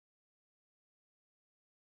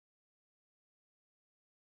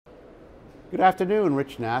Good afternoon,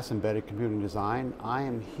 Rich Nass, Embedded Computing Design. I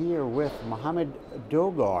am here with Mohammed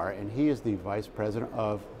Dogar, and he is the Vice President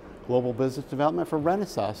of Global Business Development for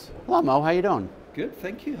Renesas. Hello, Mo. How you doing? Good,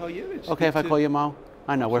 thank you. How are you? It's Okay if I call you Mo?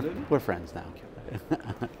 I know, Absolutely. we're friends now. Okay.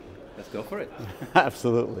 Let's go for it.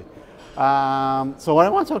 Absolutely. So what I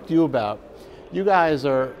want to talk to you about, you guys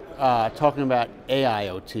are talking about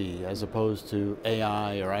AIoT as opposed to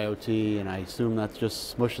AI or IoT, and I assume that's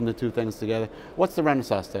just smushing the two things together. What's the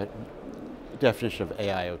Renesas definition of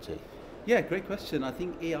AIoT? Yeah, great question. I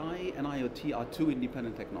think AI and IoT are two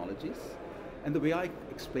independent technologies. And the way I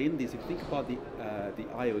explain this, if you think about the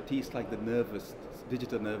IoT, it's like the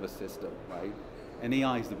digital nervous system, right? And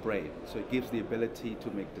AI is the brain. So it gives the ability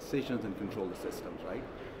to make decisions and control the systems, right?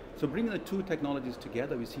 So bringing the two technologies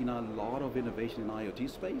together, we've seen a lot of innovation in IoT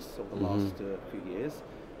space over the last few years.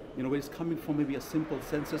 You know, where it's coming from maybe a simple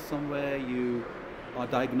sensor somewhere, you are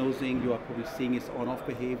diagnosing, you are probably seeing its on-off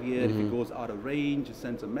behavior. If it goes out of range, it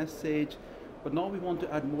sends a message. But now we want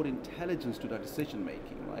to add more intelligence to that decision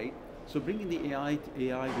making, right? So bringing the AI with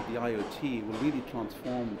the IoT will really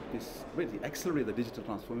transform this, really accelerate the digital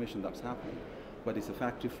transformation that's happening. Whether it's a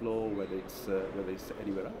factory floor, whether it's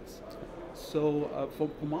anywhere else. So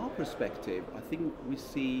from our perspective, I think we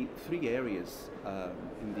see three areas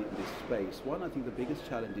in this space. One, I think the biggest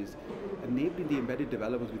challenge is enabling the embedded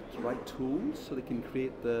developers with the right tools so they can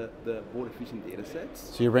create the more efficient data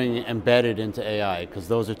sets. So you're bringing embedded into AI, because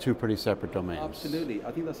those are two pretty separate domains. Absolutely,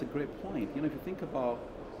 I think that's a great point. You know, if you think about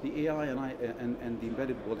the AI and the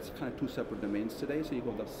embedded world, it's kind of two separate domains today. So you've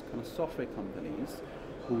got those kind of software companies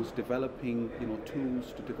who's developing, you know,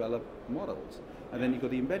 tools to develop models. And then you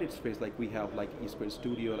got the embedded space, like we have like eSpace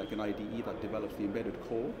Studio, like an IDE that develops the embedded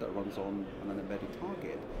code that runs on an embedded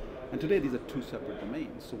target. And today these are two separate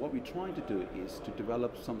domains. So what we're trying to do is to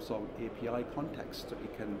develop some sort of API context. So you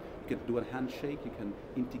can do a handshake, you can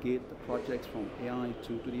integrate the projects from AI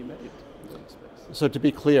to the embedded space. So to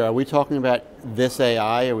be clear, are we talking about this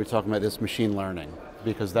AI or are we talking about this machine learning?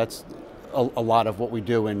 Because that's a lot of what we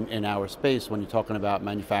do in our space when you're talking about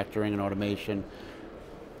manufacturing and automation.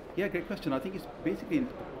 Yeah, great question. I think it's basically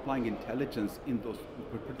applying intelligence in those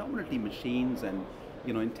predominantly machines and,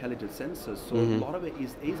 you know, intelligent sensors. So a lot of it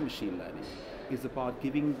is machine learning. It's about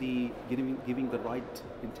giving the right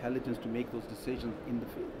intelligence to make those decisions in the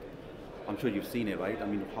field. I'm sure you've seen it, right? I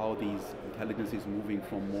mean, how these intelligence is moving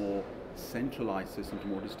from more centralized system to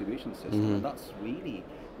more distribution system. And that's really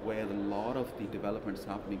where a lot of the development is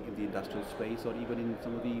happening in the industrial space or even in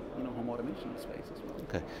some of the, you know, home automation space as well.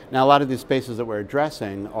 Okay. Now a lot of these spaces that we're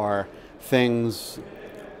addressing are things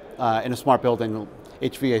in a smart building,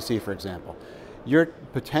 HVAC for example. You're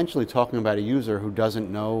potentially talking about a user who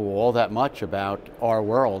doesn't know all that much about our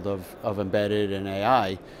world of embedded and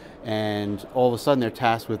AI, and all of a sudden they're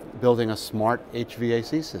tasked with building a smart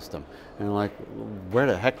HVAC system. And like, where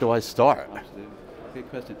the heck do I start? Absolutely. Great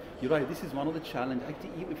question. You're right, this is one of the challenges.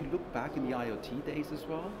 Actually, even if you look back in the IoT days as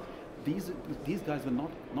well, these guys were not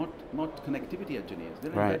connectivity engineers.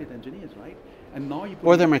 They're embedded engineers, right? And now you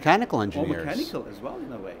or they're mechanical engineers. Or mechanical as well,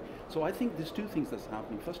 in a way. So I think there's two things that's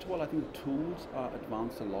happening. First of all, I think the tools are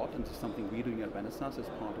advanced a lot, and this is something we're doing at Renesas as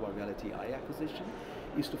part of our Reality AI acquisition,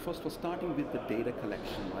 is to first of all starting with the data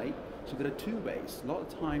collection, right? So there are two ways. A lot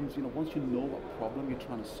of times, you know, once you know what problem you're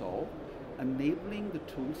trying to solve, enabling the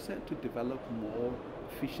tool set to develop more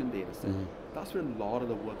efficient data set. That's where a lot of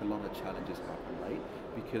the work, a lot of the challenges happen, right?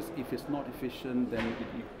 Because if it's not efficient, then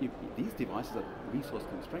these devices are resource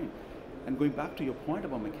constrained. And going back to your point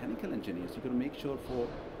about mechanical engineers, you've got to make sure for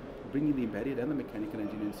bringing the embedded and the mechanical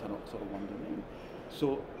engineers sort of one domain.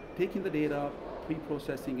 So taking the data,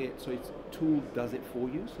 pre-processing it, so its tool does it for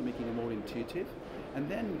you, so making it more intuitive. And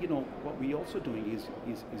then, you know, what we're also doing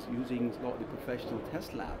is using a lot of the professional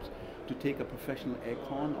test labs to take a professional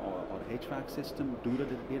aircon or HVAC system, do the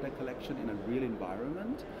data collection in a real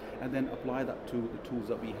environment, and then apply that to the tools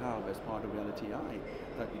that we have as part of Reality AI,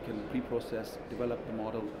 that we can pre-process, develop the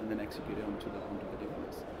model, and then execute it onto the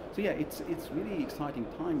device. So yeah, it's really exciting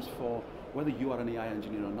times for whether you are an AI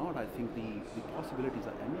engineer or not. I think the possibilities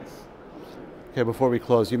are endless. Absolutely. Okay, before we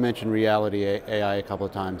close, you mentioned Reality AI a couple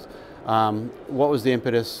of times. What was the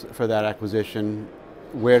impetus for that acquisition?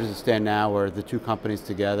 Where does it stand now? Are the two companies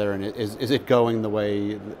together, and is it going the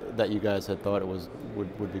way that you guys had thought it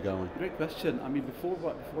would be going? Great question. I mean, before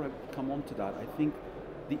I come on to that, I think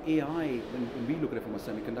the AI, when we look at it from a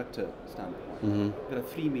semiconductor standpoint, there are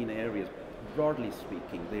three main areas. Broadly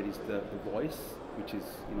speaking, there is the voice, which is,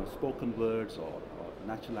 you know, spoken words or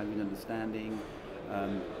natural language understanding.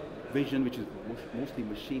 vision, which is mostly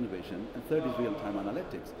machine vision, and third is real-time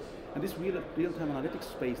analytics. And this real-time analytics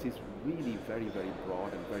space is really very, very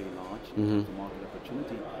broad and very large in terms of market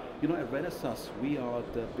opportunity. You know, at Renesas, we are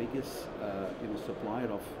the biggest supplier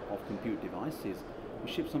of compute devices. We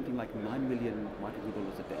ship something like 9 million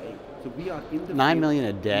microcontrollers a day. So we are in the 9 million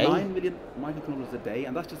a day? 9 million microcontrollers a day,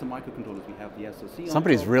 and that's just the microcontrollers. We have the SoC.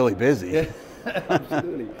 Somebody's really busy. Yeah,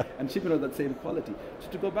 absolutely. And shipping of that same quality. So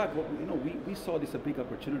to go back, we saw this a big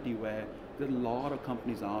opportunity where there are a lot of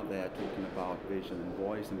companies out there talking about vision and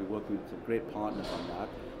voice, and we're working with some great partners on that.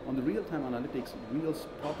 On the real-time analytics, real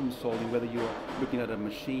problem solving, whether you're looking at a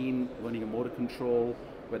machine running a motor control,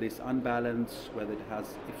 whether it's unbalanced, whether it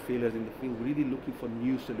has failures in the field, really looking for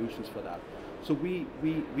new solutions for that. So we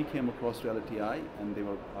came across Reality Eye, and they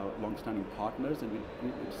were our long-standing partners, and we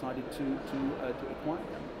decided to acquire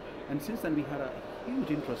them. And since then we had a huge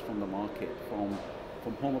interest from the market,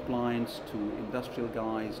 from home appliance to industrial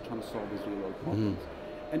guys trying to solve these real-world problems.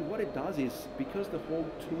 And what it does is, because the whole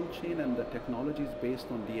tool chain and the technology is based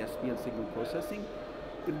on DSP and signal processing,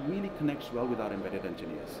 it really connects well with our embedded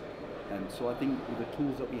engineers. And so I think with the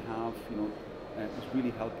tools that we have, it's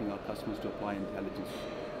really helping our customers to apply intelligence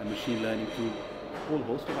and machine learning to a whole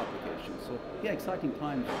host of applications. So yeah, exciting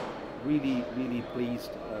times. Really, really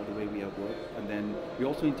pleased the way we have worked. And then we're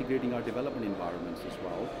also integrating our development environments as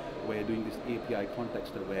well. We're doing this API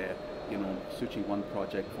context where, switching one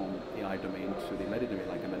project from AI domain to the embedded domain,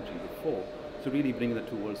 like I mentioned before. So really bringing the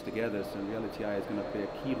two worlds together. So Reality Eye is going to play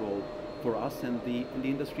a key role for us and the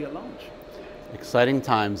industry at large. Exciting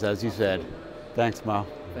times, as you said. Thanks, Mo.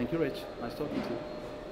 Thank you, Rich. Nice talking to you.